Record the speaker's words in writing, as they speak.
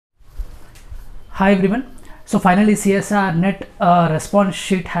Hi everyone. So finally CSIR NET response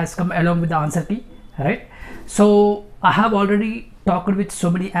sheet has come along with the answer key, right? So I have already talked with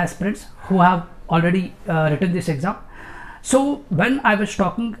so many aspirants who have already written this exam. So when I was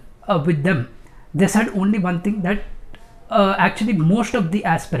talking with them, they said only one thing, that actually most of the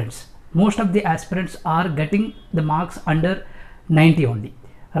aspirants are getting the marks under 90 only,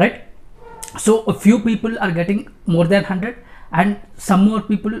 right? So a few people are getting more than 100 and some more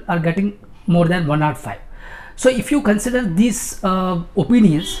people are getting more than 105. So if you consider these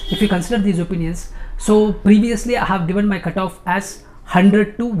opinions, so previously I have given my cutoff as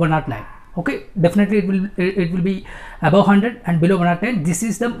 100 to 109. Okay, definitely it will be above 100 and below 109. This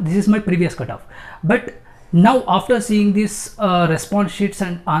is my previous cutoff. But now after seeing this response sheets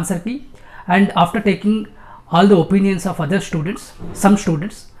and answer key, and after taking all the opinions of other students, some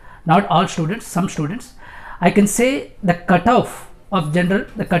students, not all students, some students, I can say the cutoff of general,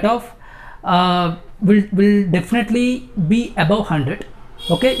 the cutoff will definitely be above 100.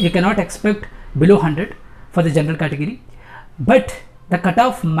 Okay, you cannot expect below 100 for the general category, but the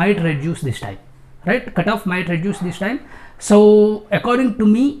cutoff might reduce this time, right? Cutoff might reduce this time. So according to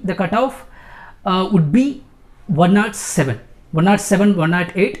me, the cutoff would be 107,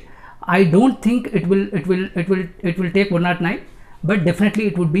 108. I don't think it will take 109, but definitely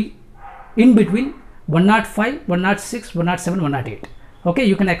it would be in between 105, 106, 107, 108. Okay,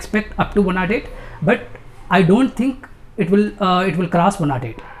 you can expect up to 108, but I don't think it will cross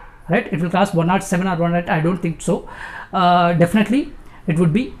 108, right? It will cross 107 or 108. I don't think so. Definitely it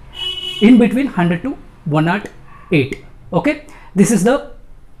would be in between 100 to 108. Okay, this is the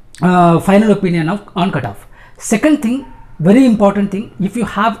final opinion on cutoff. Second thing, very important thing, if you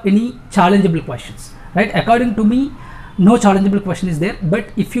have any challengeable questions, right? According to me, no challengeable question is there, but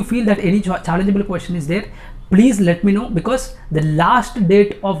if you feel that any challengeable question is there, please let me know, because the last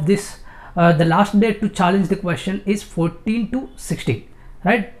date of this the last date to challenge the question is 14 to 16,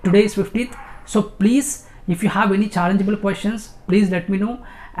 right? Today is 15th. So please, if you have any challengeable questions, please let me know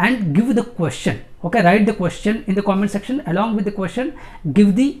and give the question. Okay, write the question in the comment section. Along with the question,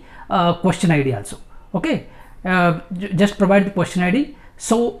 give the question ID also. Okay, just provide the question ID,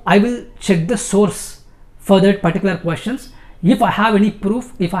 so I will check the source for that particular questions. If I have any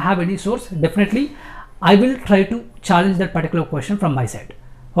proof, if I have any source, definitely I will try to challenge that particular question from my side.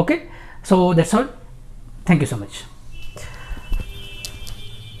 Okay, so that's all. Thank you so much.